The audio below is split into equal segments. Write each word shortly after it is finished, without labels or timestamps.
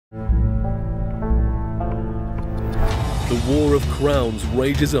The War of Crowns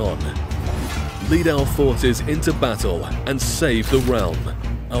rages on. Lead our forces into battle and save the realm.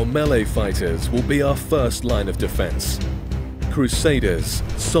 Our melee fighters will be our first line of defense. Crusaders,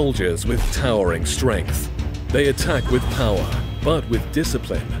 soldiers with towering strength. They attack with power, but with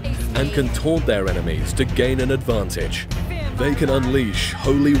discipline, and can taunt their enemies to gain an advantage. They can unleash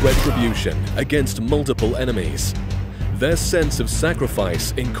holy retribution against multiple enemies. Their sense of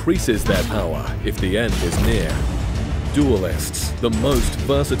sacrifice increases their power if the end is near. Duelists, the most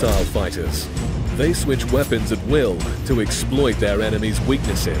versatile fighters. They switch weapons at will to exploit their enemies'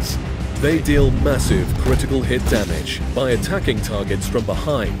 weaknesses. They deal massive critical hit damage by attacking targets from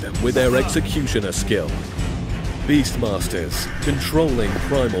behind with their executioner skill. BeastMasters, controlling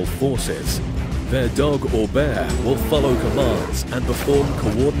primal forces. Their dog or bear will follow commands and perform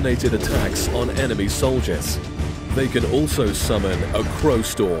coordinated attacks on enemy soldiers. They can also summon a crow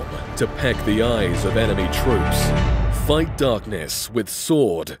storm to peck the eyes of enemy troops. Fight darkness with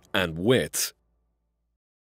sword and wit.